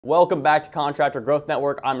Welcome back to Contractor Growth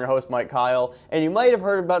Network. I'm your host, Mike Kyle, and you might have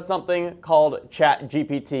heard about something called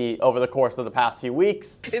ChatGPT over the course of the past few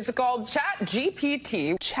weeks. It's called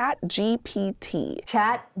ChatGPT. ChatGPT.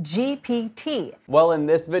 ChatGPT. Well, in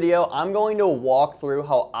this video, I'm going to walk through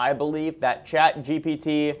how I believe that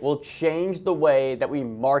ChatGPT will change the way that we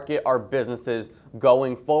market our businesses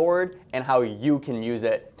going forward and how you can use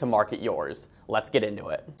it to market yours. Let's get into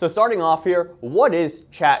it. So starting off here, what is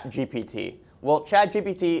ChatGPT? Well,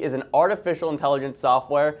 ChatGPT is an artificial intelligence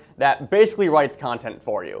software that basically writes content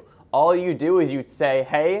for you. All you do is you say,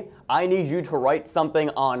 hey, I need you to write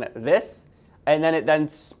something on this, and then it then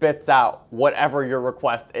spits out whatever your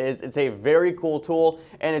request is. It's a very cool tool,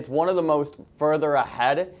 and it's one of the most further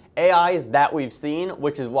ahead AIs that we've seen,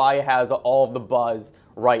 which is why it has all of the buzz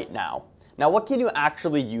right now. Now, what can you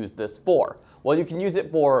actually use this for? Well, you can use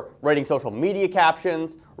it for writing social media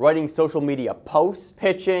captions, writing social media posts,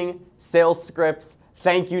 pitching, sales scripts,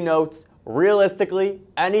 thank you notes. Realistically,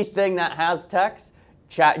 anything that has text,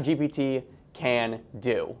 ChatGPT can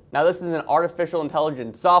do. Now, this is an artificial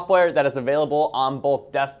intelligence software that is available on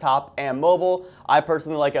both desktop and mobile. I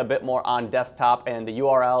personally like it a bit more on desktop, and the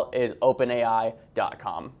URL is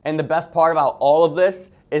openai.com. And the best part about all of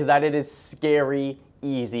this is that it is scary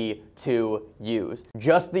easy to use.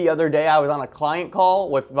 Just the other day, I was on a client call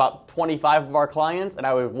with about 25 of our clients, and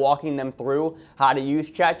I was walking them through how to use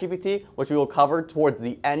ChatGPT, which we will cover towards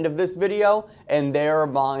the end of this video, and their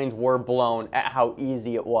minds were blown at how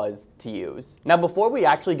easy it was to use. Now, before we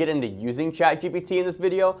actually get into using ChatGPT in this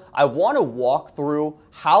video, I want to walk through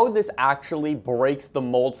how this actually breaks the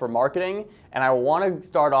mold for marketing, and I want to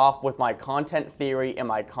start off with my content theory and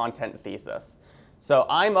my content thesis. So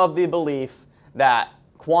I'm of the belief that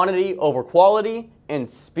quantity over quality and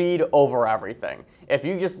speed over everything. If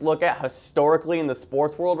you just look at historically in the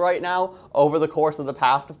sports world right now, over the course of the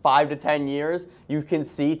past 5 to 10 years, you can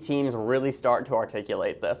see teams really start to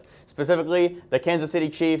articulate this. Specifically, the Kansas City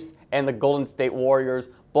Chiefs and the Golden State Warriors.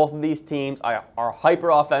 Both of these teams are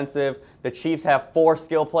hyper offensive. The Chiefs have 4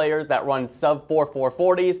 skill players that run sub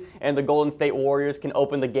 4.40s, and the Golden State Warriors can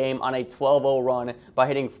open the game on a 12-0 run by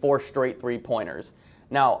hitting 4 straight three-pointers.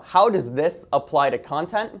 Now, how does this apply to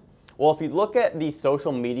content? Well, if you look at the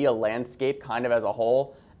social media landscape kind of as a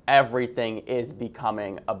whole, everything is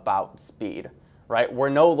becoming about speed, right? We're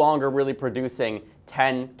no longer really producing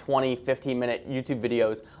 10, 20, 15-minute YouTube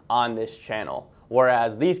videos on this channel.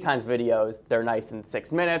 Whereas these kinds of videos, they're nice in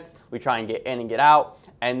 6 minutes. We try and get in and get out.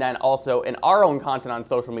 And then also in our own content on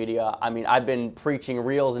social media, I mean, I've been preaching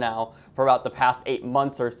Reels now for about the past 8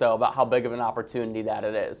 months or so about how big of an opportunity that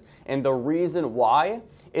it is. And the reason why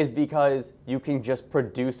is because you can just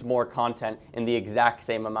produce more content in the exact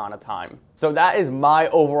same amount of time. So that is my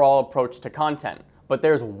overall approach to content. But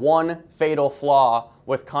there's one fatal flaw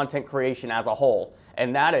with content creation as a whole.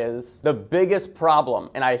 And that is the biggest problem,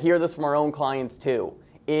 and I hear this from our own clients too,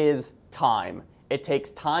 is time. It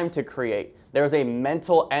takes time to create. There's a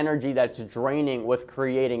mental energy that's draining with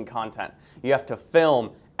creating content. You have to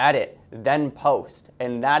film, edit, then post.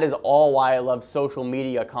 And that is all why I love social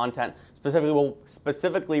media content,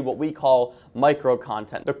 specifically what we call micro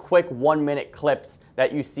content, the quick 1-minute clips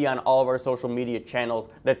that you see on all of our social media channels,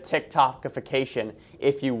 the TikTokification,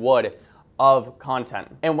 if you would, of content.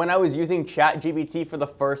 And when I was using ChatGPT for the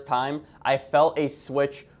first time, I felt a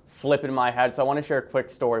switch flip in my head. So I want to share a quick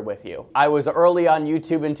story with you. I was early on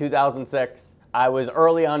YouTube in 2006. I was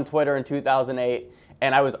early on Twitter in 2008.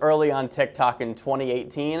 And I was early on TikTok in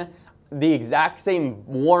 2018. The exact same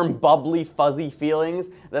warm, bubbly, fuzzy feelings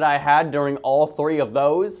that I had during all 3 of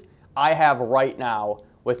those, I have right now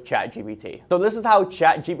with ChatGPT. So this is how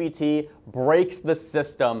ChatGPT breaks the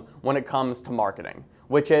system when it comes to marketing,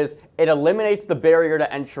 which is it eliminates the barrier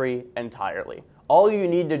to entry entirely. All you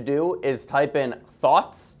need to do is type in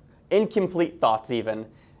thoughts, incomplete thoughts even,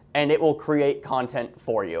 and it will create content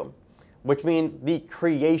for you, which means the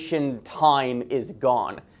creation time is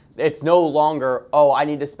gone. It's no longer, oh, I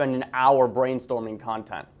need to spend an hour brainstorming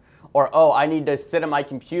content, or oh, I need to sit at my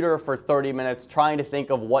computer for 30 minutes trying to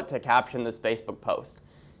think of what to caption this Facebook post.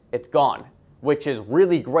 It's gone, which is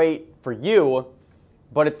really great for you,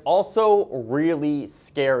 but it's also really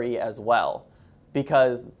scary as well,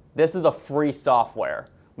 because this is a free software,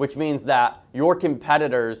 which means that your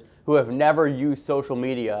competitors who have never used social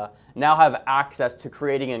media now have access to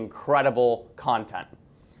creating incredible content,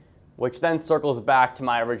 which then circles back to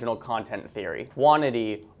my original content theory,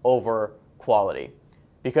 quantity over quality.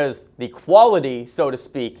 Because the quality, so to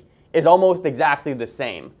speak, is almost exactly the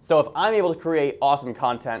same. So if I'm able to create awesome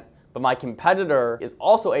content, but my competitor is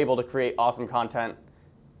also able to create awesome content,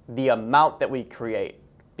 the amount that we create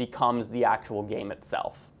becomes the actual game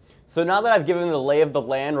itself. So now that I've given the lay of the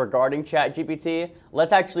land regarding ChatGPT,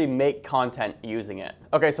 let's actually make content using it.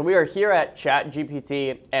 Okay, so we are here at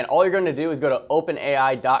ChatGPT, and all you're going to do is go to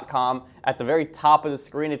openai.com. At the very top of the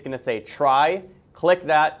screen, it's going to say try. Click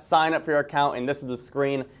that, sign up for your account, and this is the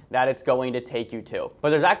screen that it's going to take you to.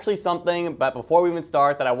 But there's actually something, but before we even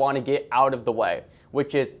start, that I want to get out of the way,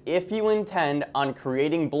 which is if you intend on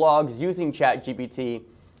creating blogs using ChatGPT,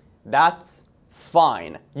 that's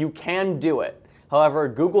fine. You can do it. However,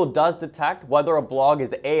 Google does detect whether a blog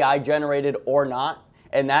is AI generated or not,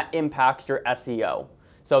 and that impacts your SEO.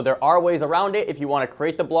 So there are ways around it. If you want to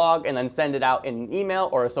create the blog and then send it out in an email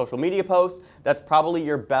or a social media post, that's probably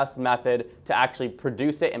your best method to actually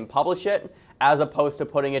produce it and publish it, as opposed to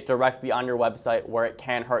putting it directly on your website where it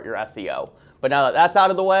can hurt your SEO. But now that that's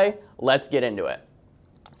out of the way, let's get into it.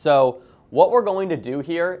 So what we're going to do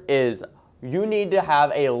here is you need to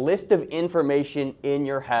have a list of information in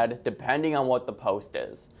your head depending on what the post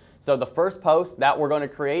is. So the first post that we're going to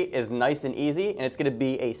create is nice and easy, and it's going to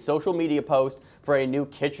be a social media post for a new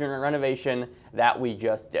kitchen renovation that we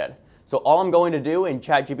just did. So all I'm going to do in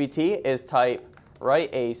ChatGPT is write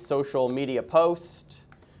a social media post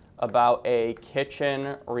about a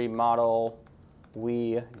kitchen remodel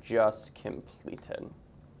we just completed.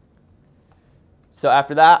 So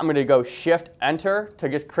after that, I'm going to go Shift Enter to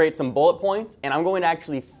just create some bullet points, and I'm going to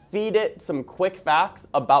actually feed it some quick facts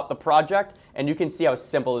about the project, and you can see how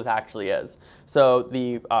simple this actually is. So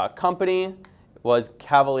the company was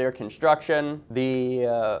Cavalier Construction.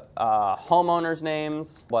 The homeowners'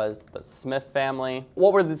 names was the Smith family.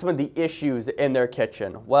 What were some of the issues in their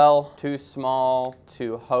kitchen? Well, too small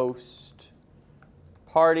to host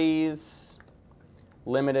parties,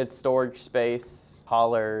 limited storage space,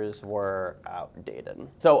 colors were outdated.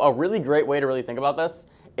 So a really great way to really think about this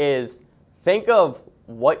is think of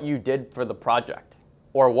what you did for the project,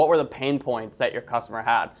 or what were the pain points that your customer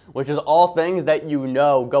had, which is all things that you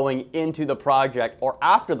know going into the project or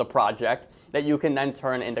after the project that you can then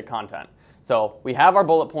turn into content. So we have our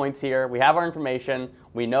bullet points here, we have our information,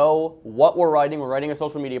 we know what we're writing a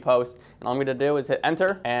social media post, and all I'm gonna do is hit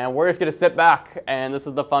enter, and we're just gonna sit back, and this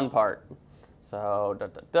is the fun part. So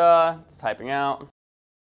it's typing out.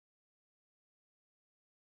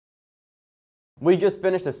 We just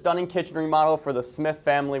finished a stunning kitchen remodel for the Smith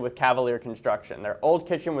family with Cavalier Construction. Their old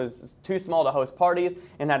kitchen was too small to host parties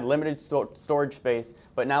and had limited storage space,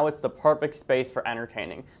 but now it's the perfect space for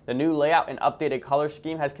entertaining. The new layout and updated color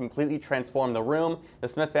scheme has completely transformed the room. The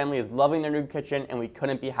Smith family is loving their new kitchen, and we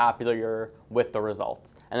couldn't be happier with the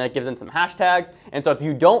results. And then it gives in some hashtags. And so if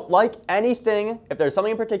you don't like anything, if there's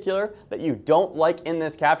something in particular that you don't like in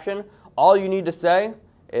this caption, all you need to say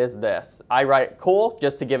is this. I write cool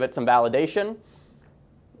just to give it some validation.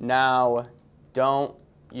 Now, don't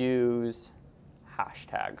use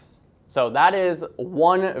hashtags. So that is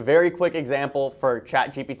one very quick example for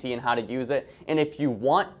ChatGPT and how to use it. And if you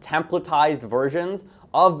want templatized versions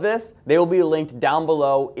of this, they will be linked down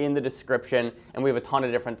below in the description, and we have a ton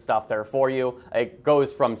of different stuff there for you. It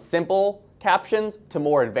goes from simple captions to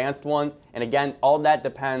more advanced ones, and again, all that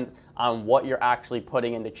depends on what you're actually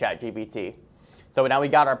putting into ChatGPT. So now we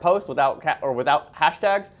got our post without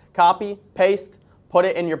hashtags. Copy, paste, put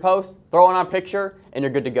it in your post, throw it on a picture, and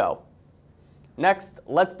you're good to go. Next,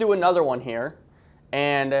 let's do another one here,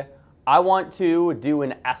 and I want to do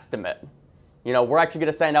an estimate. You know, we're actually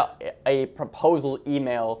going to send out a proposal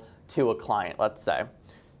email to a client, let's say.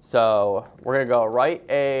 So we're going to go write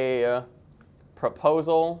a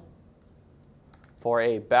proposal for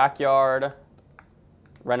a backyard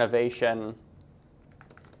renovation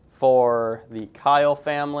for the Kyle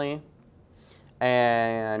family.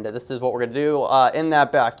 And this is what we're going to do. In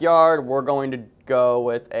that backyard, we're going to go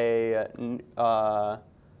with a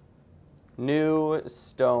new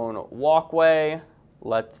stone walkway.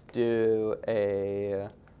 Let's do a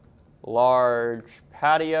large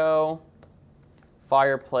patio,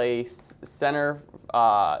 fireplace, center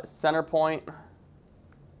point.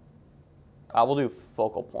 We'll do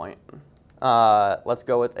focal point. Let's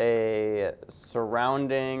go with a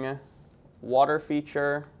surrounding water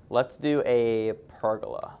feature. Let's do a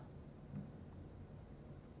pergola.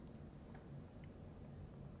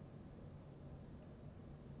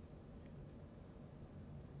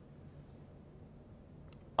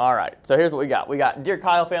 All right, so here's what we got. We got, Dear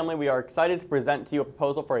Kyle family, we are excited to present to you a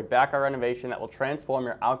proposal for a backyard renovation that will transform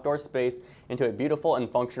your outdoor space into a beautiful and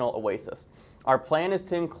functional oasis. Our plan is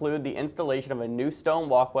to include the installation of a new stone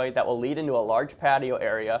walkway that will lead into a large patio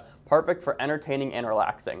area, perfect for entertaining and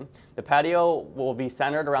relaxing. The patio will be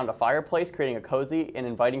centered around a fireplace, creating a cozy and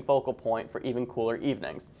inviting focal point for even cooler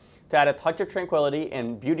evenings. To add a touch of tranquility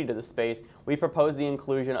and beauty to the space, we propose the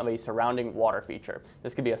inclusion of a surrounding water feature.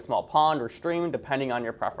 This could be a small pond or stream, depending on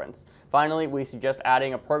your preference. Finally, we suggest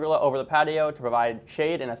adding a pergola over the patio to provide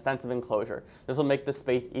shade and a sense of enclosure. This will make the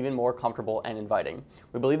space even more comfortable and inviting.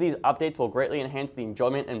 We believe these updates will greatly enhance the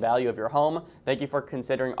enjoyment and value of your home. Thank you for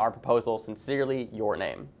considering our proposal. Sincerely, your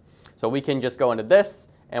name. So we can just go into this,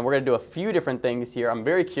 and we're going to do a few different things here. I'm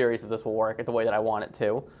very curious if this will work the way that I want it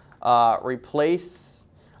to. Replace,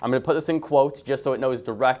 I'm going to put this in quotes just so it knows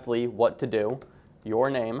directly what to do. Your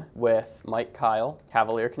name with Mike Kyle,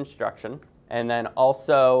 Cavalier Construction. And then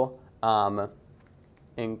also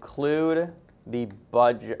include the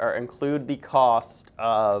budget, or include the cost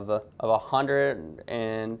of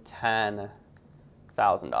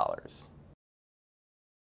 $110,000.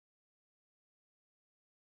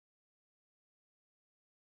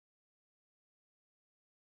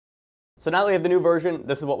 So now that we have the new version,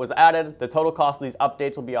 this is what was added. The total cost of these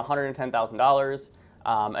updates will be $110,000.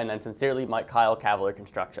 And then sincerely, Mike Kyle, Cavalier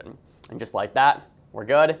Construction. And just like that, we're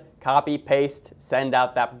good. Copy, paste, send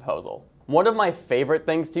out that proposal. One of my favorite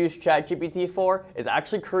things to use ChatGPT for is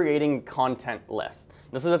actually creating content lists.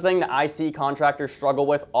 This is the thing that I see contractors struggle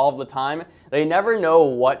with all the time. They never know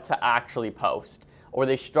what to actually post, or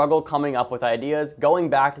they struggle coming up with ideas.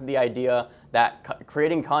 Going back to the idea that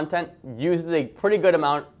creating content uses a pretty good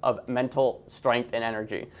amount of mental strength and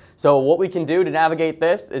energy. So what we can do to navigate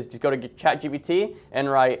this is just go to ChatGPT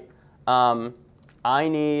and write, I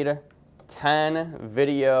need 10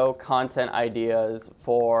 video content ideas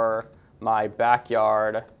for my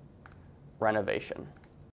backyard renovation.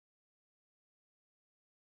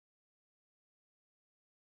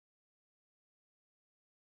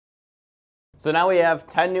 So now we have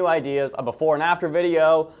 10 new ideas, a before and after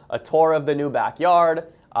video, a tour of the new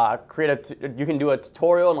backyard, you can do a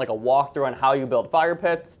tutorial and like a walkthrough on how you build fire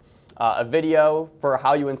pits, a video for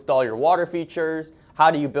how you install your water features,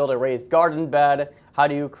 how do you build a raised garden bed, how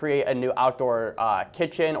do you create a new outdoor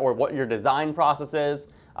kitchen, or what your design process is,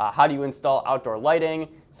 how do you install outdoor lighting.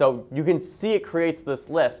 So you can see it creates this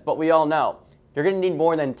list, but we all know you're going to need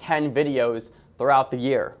more than 10 videos throughout the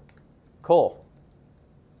year. Cool.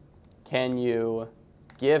 Can you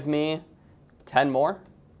give me 10 more?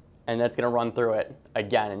 And that's going to run through it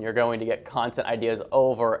again, and you're going to get content ideas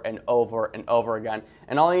over and over and over again.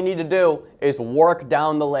 And all you need to do is work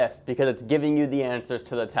down the list because it's giving you the answers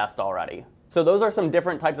to the test already. So those are some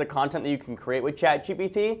different types of content that you can create with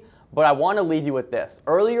ChatGPT, but I want to leave you with this.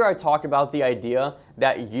 Earlier I talked about the idea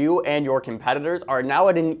that you and your competitors are now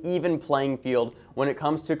at an even playing field when it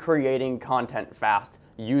comes to creating content fast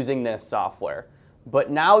using this software.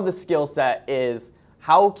 But now the skill set is,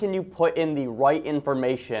 how can you put in the right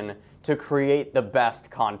information to create the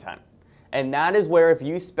best content? And that is where if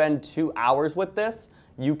you spend 2 hours with this,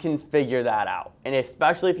 you can figure that out. And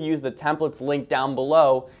especially if you use the templates linked down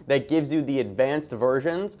below that gives you the advanced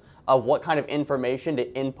versions of what kind of information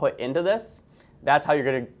to input into this, that's how you're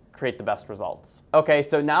going to create the best results. Okay,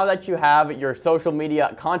 so now that you have your social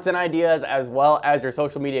media content ideas as well as your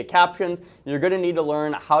social media captions, you're going to need to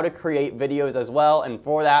learn how to create videos as well. And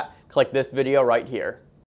for that, click this video right here.